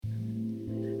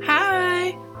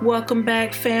Welcome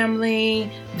back,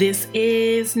 family. This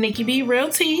is Nikki B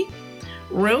Realty,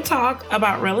 real talk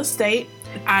about real estate.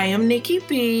 I am Nikki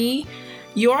B,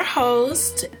 your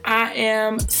host. I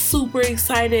am super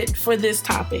excited for this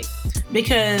topic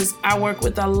because I work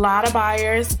with a lot of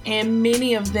buyers and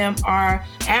many of them are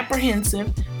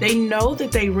apprehensive. They know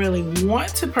that they really want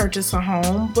to purchase a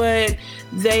home, but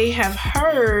they have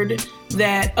heard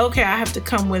that, okay, I have to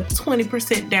come with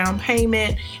 20% down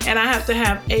payment and I have to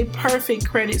have a perfect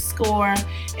credit score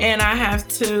and I have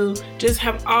to just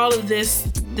have all of this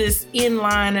in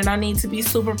line, and I need to be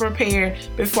super prepared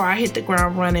before I hit the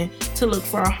ground running to look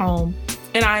for a home.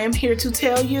 And I am here to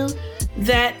tell you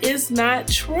that is not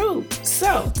true.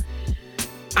 So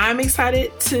I'm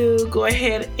excited to go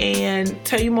ahead and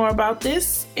tell you more about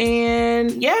this.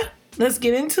 And yeah, let's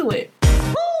get into it.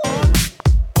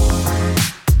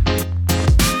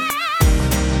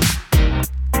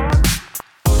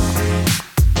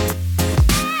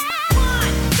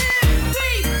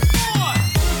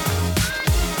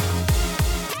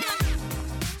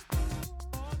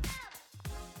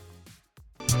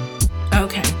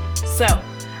 Okay, so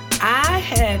I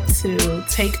had to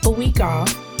take a week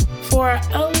off for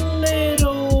a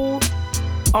little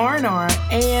R&R,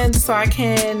 and so I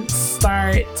can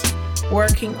start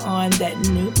working on that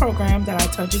new program that I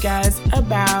told you guys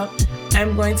about.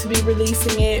 I'm going to be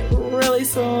releasing it really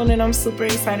soon, and I'm super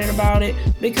excited about it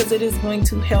because it is going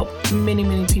to help many,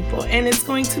 many people, and it's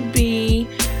going to be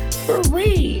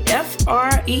free. Free.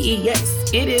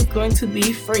 Yes, it is going to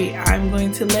be free. I'm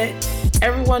going to let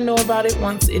everyone know about it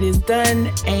once it is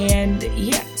done, and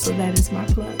yeah, so that is my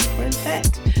plug for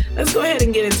that. Let's go ahead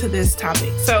and get into this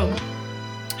topic. So,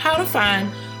 how to find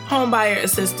home buyer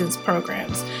assistance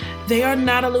programs. They are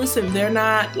not elusive. They're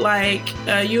not like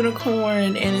a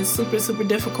unicorn and it's super, super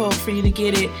difficult for you to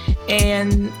get it.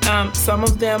 And some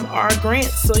of them are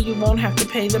grants, so you won't have to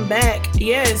pay them back.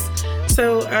 Yes.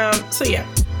 So yeah.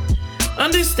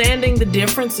 Understanding the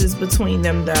differences between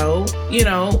them, though,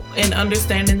 and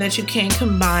understanding that you can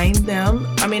combine them.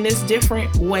 I mean, there's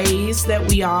different ways that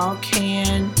we all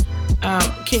can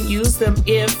use them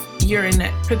if you're in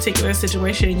that particular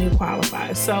situation and you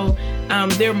qualify. So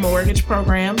there are mortgage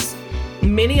programs.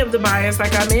 Many of the buyers,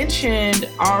 like I mentioned,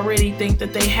 already think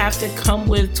that they have to come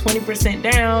with 20%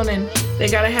 down and they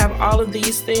got to have all of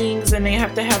these things and they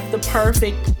have to have the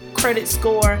perfect credit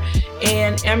score.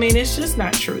 And I mean, it's just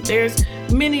not true. There's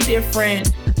many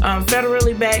different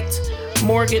federally backed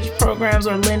mortgage programs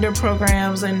or lender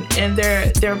programs, and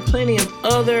there are plenty of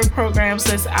other programs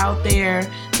that's out there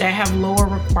that have lower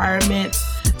requirements.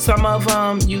 Some of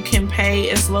them you can pay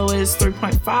as low as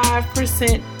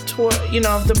 3.5% toward,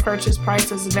 of the purchase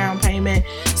price as a down payment.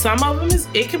 Some of them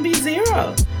it can be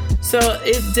zero. So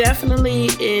it definitely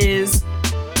is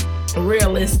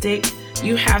realistic.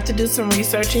 You have to do some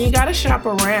research and you got to shop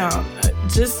around.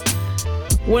 Just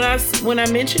when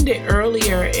I mentioned it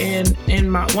earlier in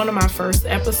one of my first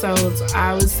episodes,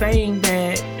 I was saying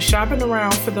that shopping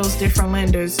around for those different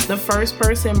lenders, the first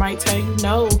person might tell you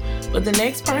no, but the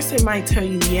next person might tell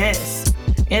you yes.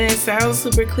 And it sounds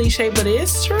super cliche, but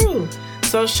it's true.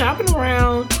 So shopping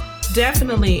around,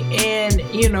 definitely, and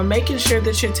making sure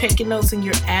that you're taking notes and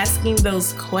you're asking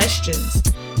those questions.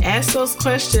 Ask those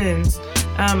questions.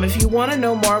 If you want to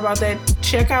know more about that,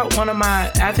 check out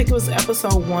I think it was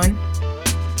episode 1.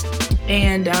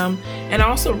 And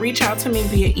also reach out to me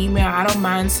via email. I don't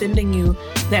mind sending you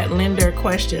that lender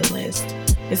question list,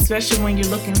 especially when you're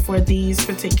looking for these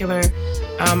particular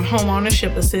home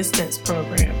ownership assistance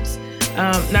programs.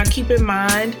 Now keep in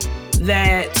mind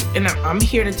that, and I'm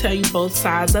here to tell you both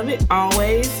sides of it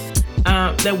always,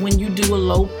 that when you do a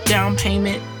low down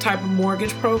payment type of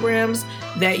mortgage programs,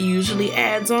 that usually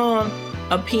adds on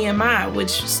a PMI,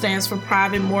 which stands for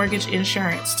private mortgage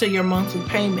insurance, to your monthly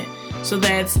payment. So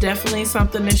that's definitely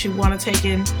something that you want to take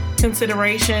in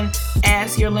consideration.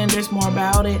 Ask your lenders more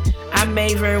about it. I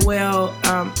may very well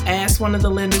ask one of the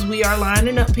lenders. We are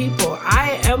lining up people.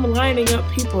 I am lining up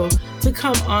people to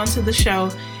come onto the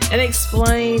show and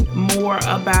explain more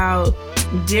about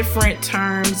different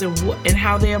terms and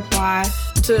how they apply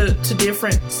to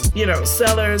different,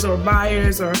 sellers or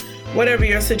buyers or whatever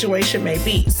your situation may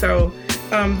be. So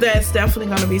that's definitely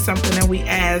going to be something that we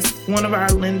ask one of our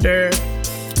lender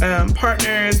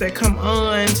partners that come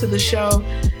on to the show,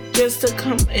 just to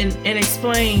come and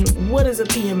explain what is a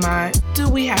PMI. Do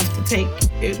we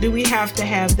have to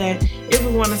have that if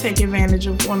we want to take advantage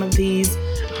of one of these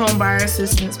home buyer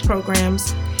assistance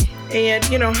programs? And,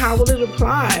 how will it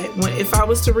apply? If I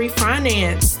was to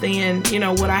refinance, then,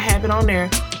 would I have it on there?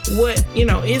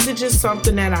 Is it just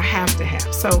something that I have to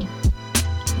have? So,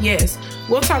 yes,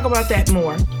 we'll talk about that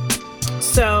more.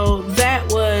 So that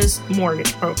was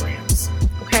mortgage programs.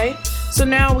 Okay. So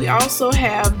now we also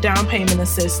have down payment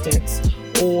assistance,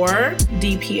 or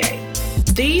DPA.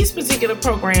 These particular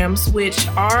programs, which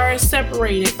are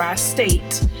separated by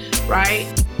state, right?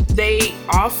 They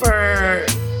offer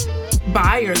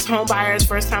buyers, home buyers,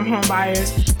 first-time home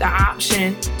buyers, the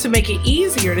option to make it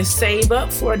easier to save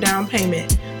up for a down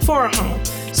payment for a home.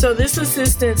 So this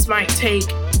assistance might take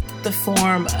the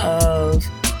form of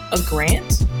a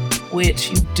grant, which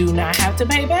you do not have to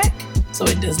pay back. So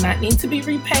it does not need to be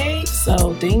repaid.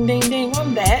 So ding, ding, ding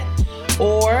on that.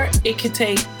 Or it could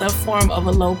take the form of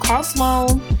a low-cost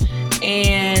loan.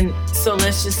 And so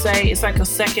let's just say it's like a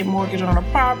second mortgage on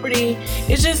a property.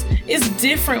 It's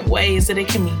different ways that it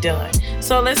can be done.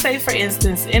 So let's say, for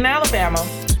instance, in Alabama,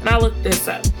 and I looked this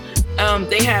up,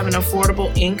 they have an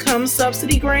affordable income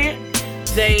subsidy grant.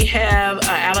 They have an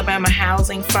Alabama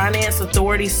Housing Finance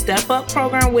Authority Step-Up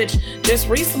program, which just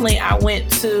recently I went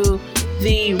to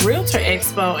the Realtor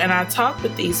Expo and I talked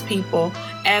with these people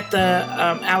at the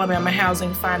Alabama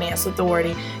Housing Finance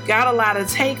Authority. Got a lot of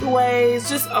takeaways,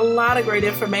 just a lot of great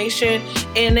information,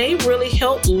 and they really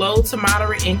help low to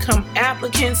moderate income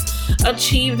applicants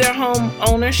achieve their home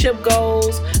ownership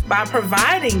goals by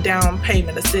providing down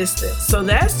payment assistance. So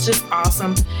that's just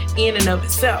awesome in and of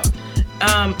itself.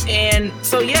 And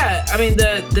so, yeah, I mean,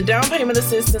 the down payment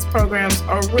assistance programs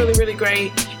are really, really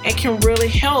great and can really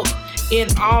help in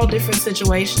all different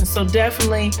situations. So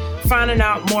definitely finding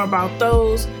out more about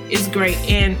those is great.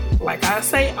 And like I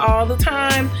say all the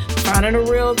time, finding a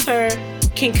realtor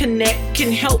can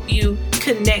help you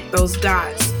connect those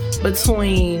dots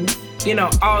between,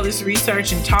 all this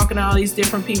research and talking to all these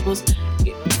different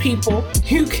people.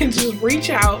 You can just reach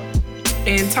out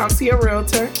and talk to your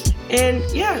realtor, and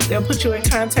yeah, they'll put you in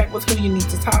contact with who you need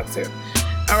to talk to.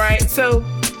 All right. So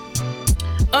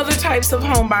other types of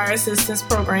home buyer assistance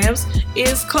programs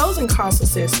is closing cost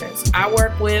assistance. I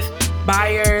work with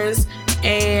buyers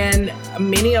and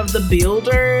many of the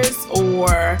builders,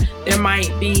 or there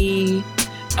might be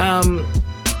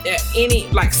any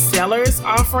like sellers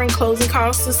offering closing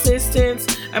cost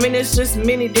assistance. I mean, it's just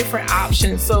many different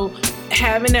options. So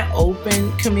having that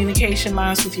open communication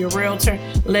lines with your realtor,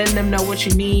 letting them know what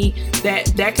you need,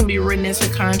 that can be written into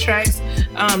contracts.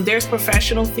 There's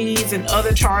professional fees and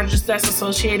other charges that's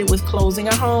associated with closing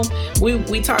a home.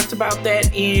 We talked about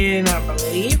that in, I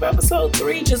believe, episode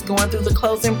 3, just going through the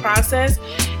closing process.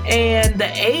 And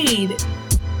the aid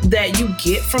that you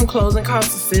get from closing cost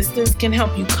assistance can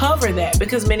help you cover that,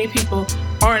 because many people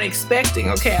aren't expecting,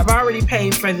 okay, I've already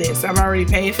paid for this, I've already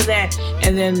paid for that,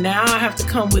 and then now I have to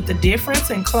come with the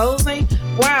difference in closing.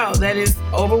 Wow, that is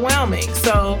overwhelming.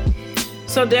 So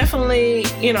definitely,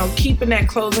 keeping that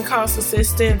closing cost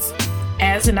assistance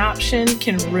as an option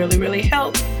can really, really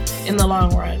help in the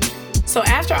long run. So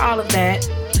after all of that,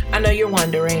 I know you're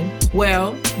wondering,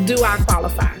 well, do I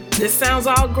qualify? This sounds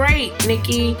all great,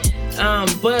 Nikki,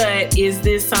 but is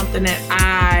this something that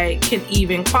I can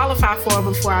even qualify for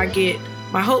before I get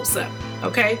my hopes up?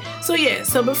 Okay,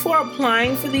 so before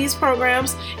applying for these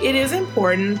programs, it is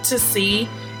important to see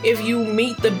if you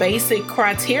meet the basic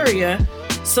criteria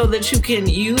so that you can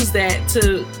use that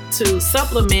to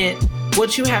supplement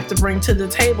what you have to bring to the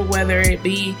table, whether it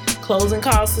be closing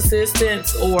cost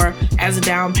assistance or as a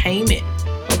down payment.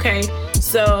 Okay,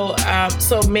 so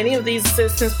many of these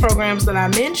assistance programs that I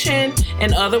mentioned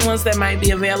and other ones that might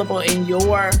be available in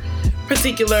your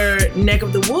particular neck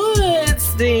of the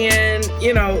woods, then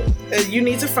you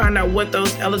need to find out what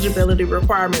those eligibility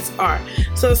requirements are.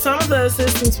 So some of the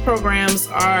assistance programs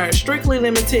are strictly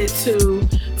limited to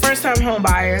first-time home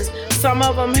buyers. Some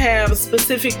of them have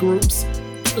specific groups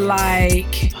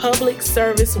like public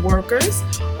service workers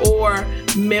or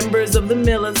members of the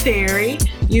military.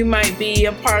 You might be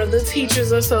a part of the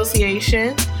Teachers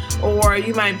Association, or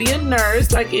you might be a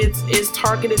nurse, like it's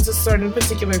targeted to certain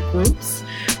particular groups.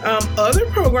 Other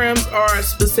programs are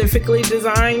specifically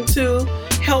designed to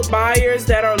help buyers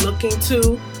that are looking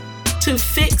to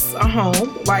fix a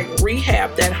home, like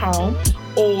rehab that home,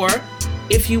 or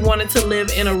if you wanted to live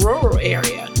in a rural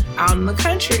area out in the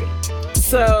country.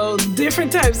 So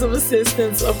different types of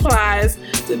assistance applies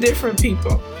to different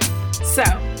people. So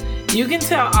you can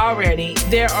tell already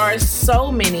there are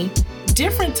so many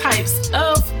different types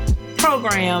of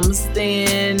programs,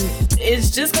 then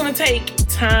it's just going to take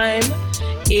time.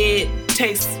 It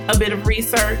takes a bit of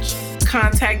research,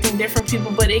 contacting different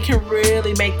people, but it can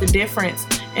really make the difference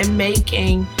in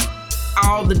making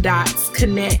all the dots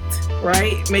connect,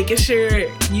 right? Making sure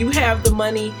you have the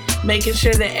money, making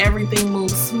sure that everything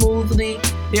moves smoothly.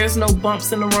 There's no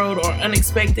bumps in the road or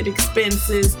unexpected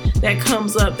expenses that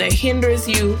comes up that hinders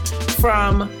you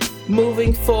from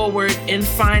moving forward and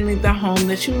finding the home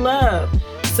that you love.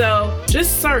 So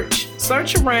just search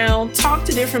around, talk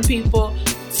to different people,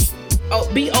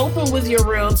 be open with your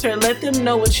realtor, let them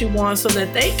know what you want so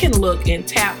that they can look and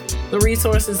tap the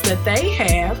resources that they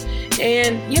have.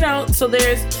 And, so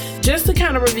there's, just to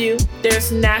kind of review,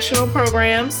 there's national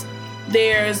programs,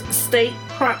 there's state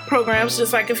programs,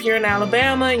 just like if you're in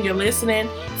Alabama and you're listening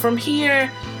from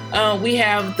here, we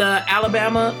have the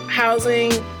Alabama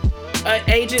Housing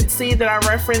Agency that I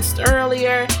referenced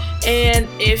earlier. And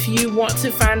if you want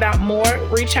to find out more,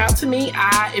 reach out to me.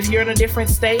 If you're in a different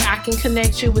state, I can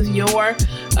connect you with your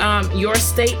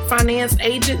state finance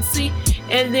agency.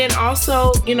 And then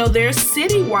also, there's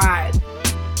citywide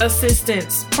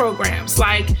assistance programs.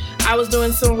 Like, I was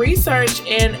doing some research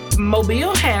and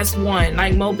Mobile has one,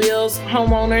 like Mobile's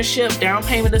homeownership down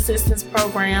payment assistance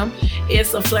program.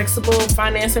 It's a flexible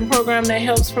financing program that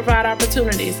helps provide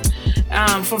opportunities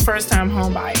for first-time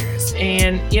home buyers.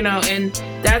 And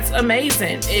that's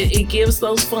amazing. It gives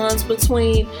those funds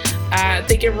between, I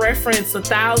think it referenced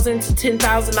 $1,000 to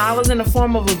 $10,000 in the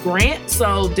form of a grant.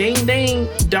 So ding, ding,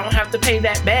 don't have to pay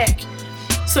that back.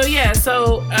 So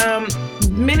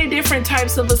many different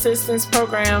types of assistance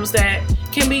programs that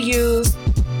can be used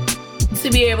to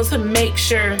be able to make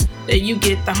sure that you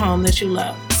get the home that you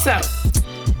love. So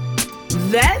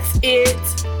that's it.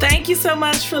 Thank you so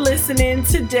much for listening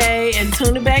today and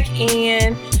tuning back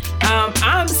in.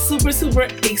 I'm super, super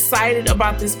excited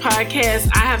about this podcast.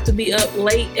 I have to be up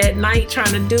late at night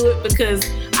trying to do it because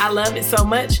I love it so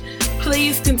much.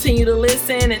 Please continue to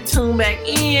listen and tune back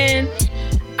in.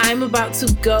 I'm about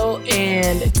to go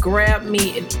and grab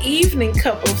me an evening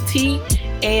cup of tea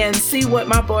and see what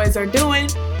my boys are doing.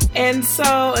 And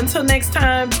so until next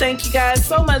time, thank you guys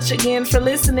so much again for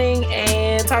listening,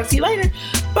 and talk to you later.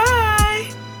 Bye.